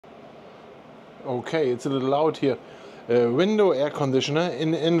Okay, it's a little loud here. Window air conditioner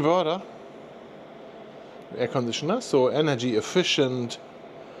in inverter. Air conditioner, so energy efficient.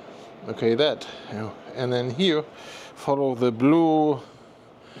 Okay, that. And then here, follow the blue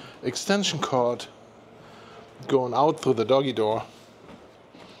extension cord going out through the doggy door.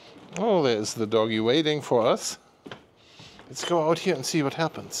 Oh, there's the doggy waiting for us. Let's go out here and see what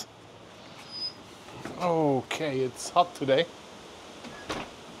happens. Okay, it's hot today.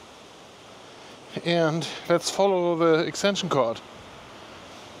 And let's follow the extension cord.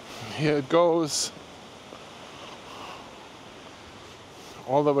 Here it goes.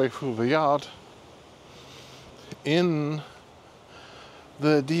 All the way through the yard. In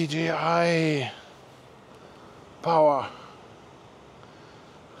the DJI power.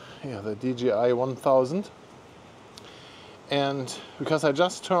 Yeah, the DJI 1000. And because I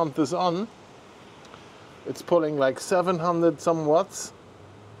just turned this on, it's pulling like 700 some watts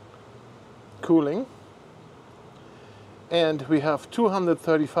cooling. And we have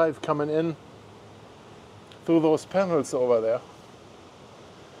 235 coming in through those panels over there.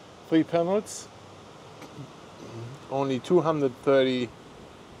 3 panels, only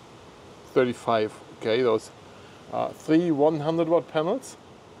 235. Okay, those are 3 100 watt panels.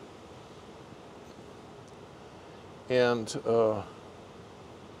 And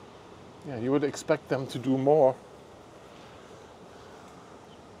yeah, you would expect them to do more.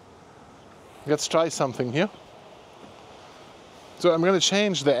 Let's try something here. So I'm going to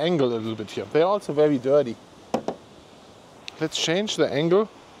change the angle a little bit here. They're also very dirty. Let's change the angle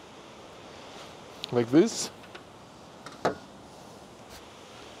like this.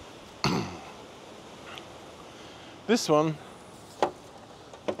 This one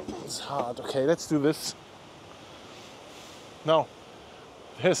is hard. Okay, let's do this. Now,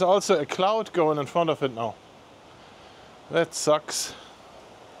 there's also a cloud going in front of it now. That sucks.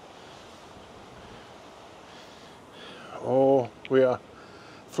 Oh, we are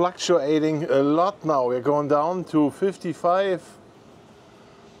fluctuating a lot now. We're going down to 55.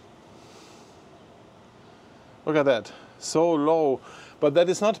 Look at that, so low. But that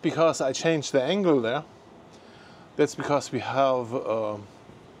is not because I changed the angle there. That's because we have a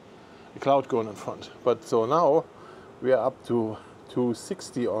cloud going in front. But so now we are up to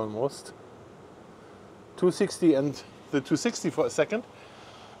 260 almost. 260, and the 260 for a second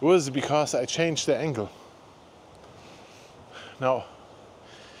was because I changed the angle. Now,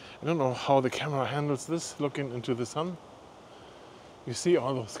 I don't know how the camera handles this, looking into the sun. You see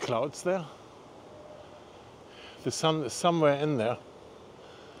all those clouds there? The sun is somewhere in there.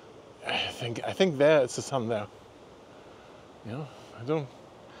 I think there it's the sun there. Yeah, I don't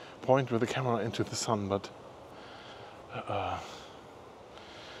point with the camera into the sun, but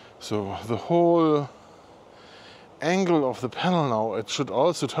so the whole angle of the panel now, it should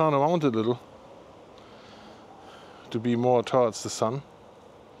also turn around a little to be more towards the sun.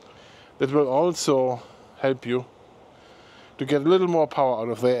 That will also help you to get a little more power out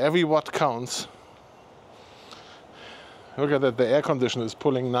of there. Every watt counts. Look at that, the air conditioner is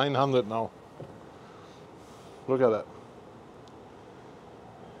pulling 900 now. Look at that.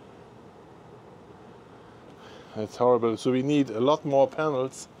 That's horrible. So we need a lot more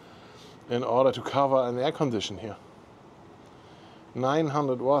panels in order to cover an air condition here.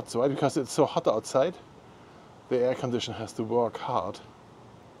 900 watts. Why? Because it's so hot outside. The air conditioner has to work hard.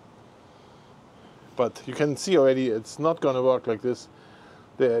 But you can see already it's not going to work like this.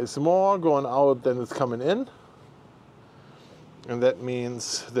 There is more going out than is coming in. And that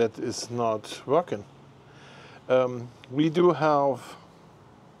means that is not working. We do have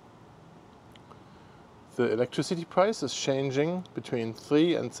the electricity price is changing between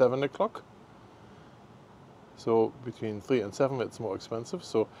 3 and 7 o'clock. So between 3 and 7 it's more expensive.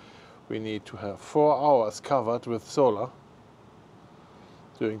 So we need to have 4 hours covered with solar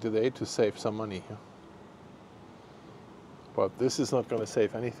during the day to save some money here. But this is not going to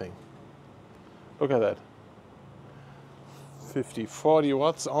save anything. Look at that. 40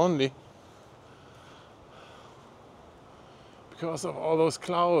 watts only. Because of all those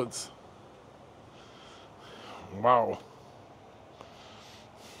clouds. Wow.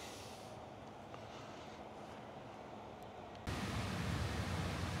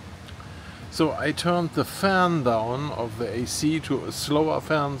 So I turned the fan down of the AC to a slower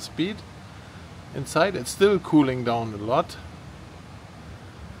fan speed. Inside it's still cooling down a lot,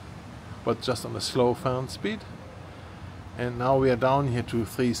 but just on a slow fan speed. And now we are down here to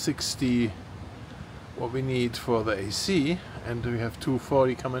 360, what we need for the AC, and we have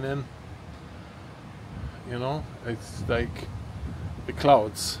 240 coming in. You know, it's like the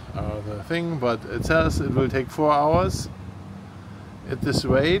clouds are the thing, but it says it will take 4 hours at this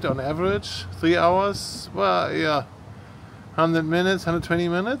rate on average, 3 hours, well, yeah, 100 minutes, 120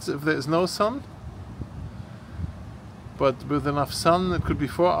 minutes if there is no sun. But with enough sun, it could be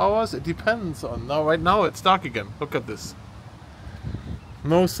 4 hours. It depends on. Now, right now, it's dark again. Look at this.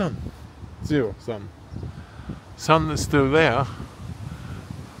 No sun. Zero sun. Sun is still there,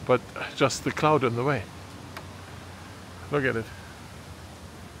 but just the cloud in the way. Look at it.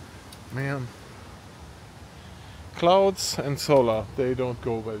 Man. Clouds and solar, they don't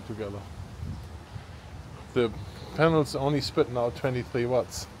go well together. The panels only spit now 23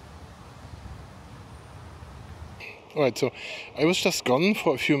 watts. Alright, so I was just gone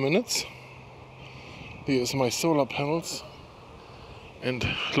for a few minutes. Here's my solar panels. And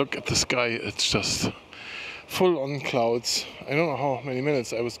look at the sky, it's just full on clouds. I don't know how many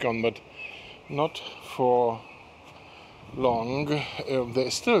minutes I was gone, but not for long. There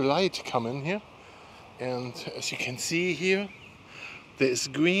is still light coming here. And as you can see here, there is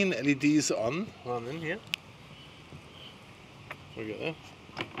green LEDs on, running here. Look at that.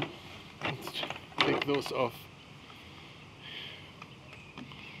 Let's take those off.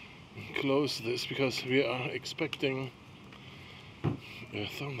 Close this because we are expecting a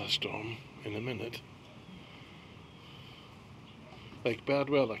thunderstorm in a minute. Like bad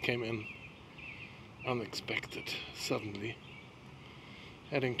weather came in unexpected, suddenly,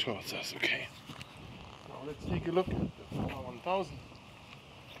 heading towards us. Okay, now let's take a look at the Power 1000.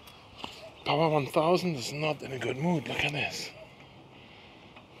 Power 1000 is not in a good mood. Look at this.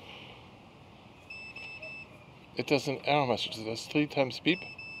 It does an error message. It does 3 times beep.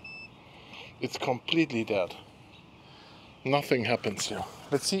 It's completely dead. Nothing happens here.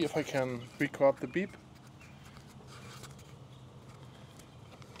 Let's see if I can record the beep.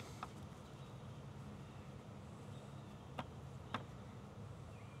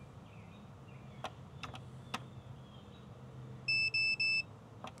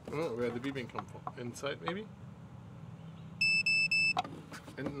 Oh, where did the beeping come from? Inside maybe?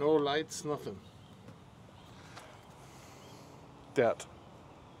 And no lights, nothing. Dead.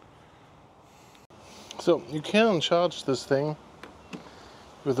 So you can charge this thing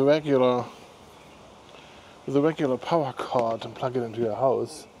with a regular power cord and plug it into your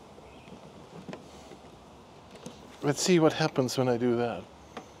house. Let's see what happens when I do that.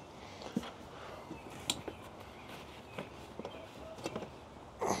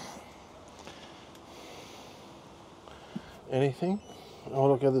 Anything? Oh,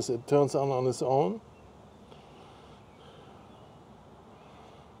 look at this, it turns on its own.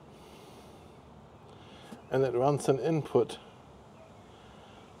 And it runs an input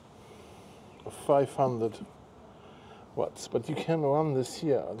of 500 watts. But you can run this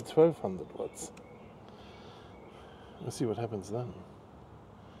here on 1200 watts. Let's see what happens then.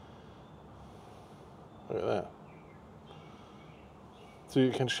 Look at that. So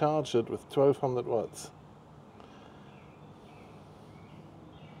you can charge it with 1200 watts.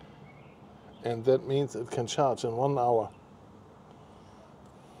 And that means it can charge in 1 hour.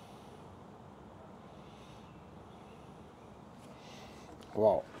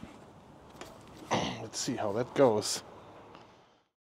 Wow. Let's see how that goes.